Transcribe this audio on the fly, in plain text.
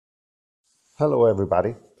Hello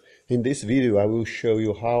everybody. In this video I will show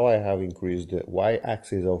you how I have increased the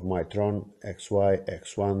Y-axis of my TRONXY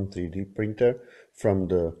X1 3D printer from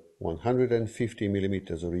the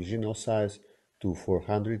 150mm original size to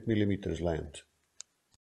 400mm length.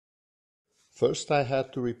 First I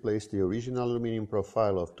had to replace the original aluminum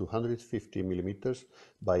profile of 250mm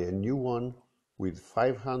by a new one with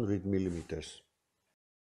 500mm.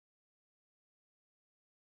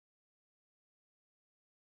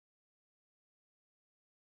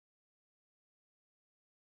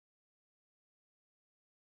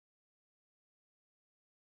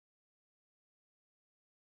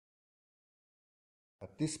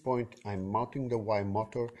 At this point I'm mounting the Y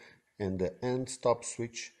motor and the end stop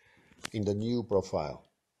switch in the new profile.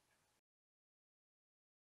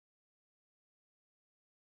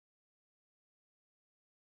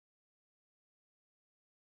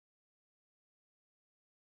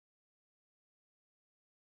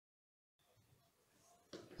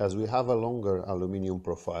 As we have a longer aluminum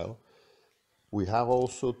profile, we have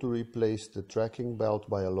also to replace the tracking belt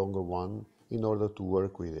by a longer one in order to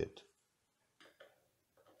work with it.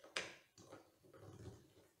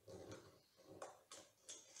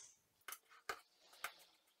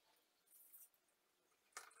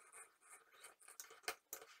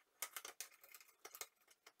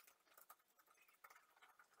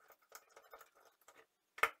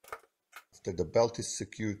 After the belt is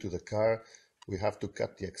secured to the car, we have to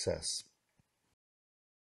cut the excess.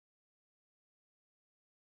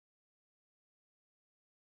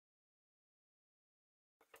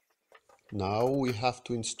 Now we have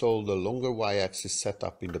to install the longer Y-axis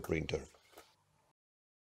setup in the printer.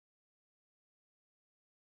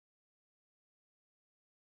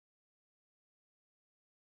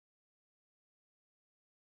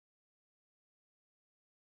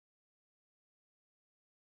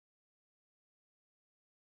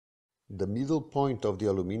 The middle point of the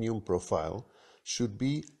aluminum profile should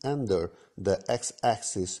be under the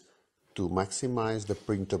X-axis to maximize the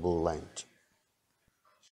printable length.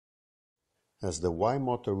 As the Y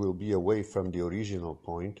motor will be away from the original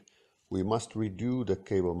point, we must redo the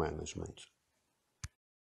cable management.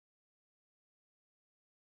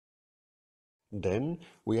 Then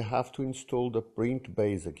we have to install the print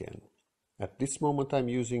base again. At this moment I'm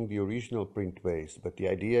using the original print base, but the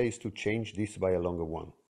idea is to change this by a longer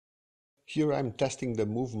one. Here I'm testing the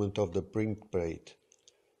movement of the print plate,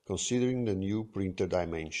 considering the new printer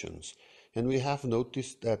dimensions, and we have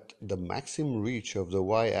noticed that the maximum reach of the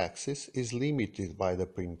Y-axis is limited by the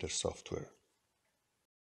printer software.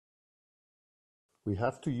 We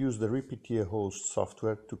have to use the Repeater host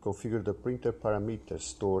software to configure the printer parameters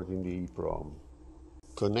stored in the EEPROM.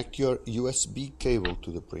 Connect your USB cable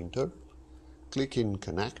to the printer, click in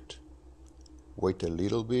Connect, wait a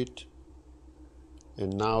little bit,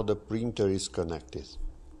 and now the printer is connected.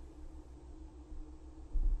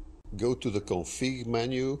 Go to the Config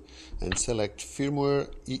menu and select Firmware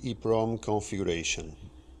EEPROM Configuration.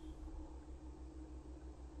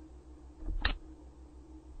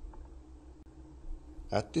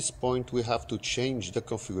 At this point we have to change the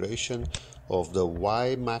configuration of the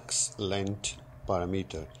Y max length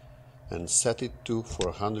parameter and set it to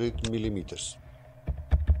 400mm.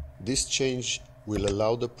 This change will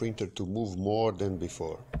allow the printer to move more than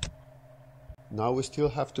before. Now we still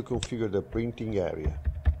have to configure the printing area.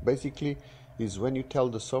 Basically, is when you tell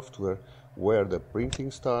the software where the printing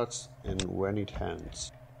starts and when it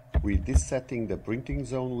ends. With this setting, the printing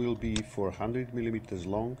zone will be 400mm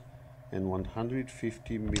long and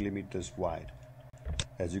 150mm wide,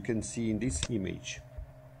 as you can see in this image.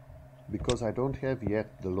 Because I don't have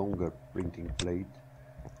yet the longer printing plate,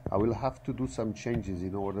 I will have to do some changes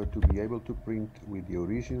in order to be able to print with the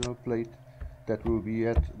original plate that will be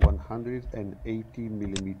at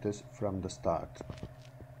 180mm from the start.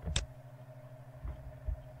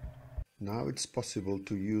 Now it's possible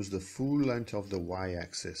to use the full length of the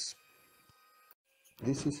Y-axis.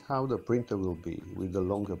 This is how the printer will be with the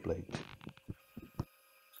longer plate.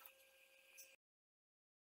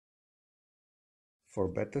 For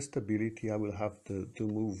better stability, I will have to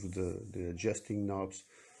move the adjusting knobs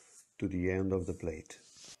to the end of the plate.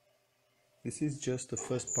 This is just the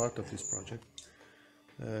first part of this project.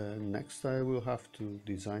 Next I will have to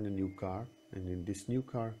design a new car, and in this new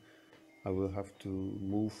car I will have to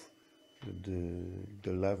move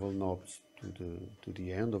the level knobs to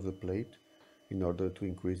the end of the plate in order to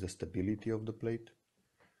increase the stability of the plate,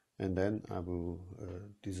 and then I will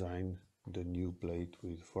design the new plate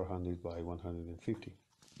with 400 by 150.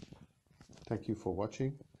 Thank you for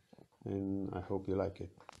watching, and I hope you like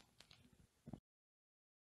it.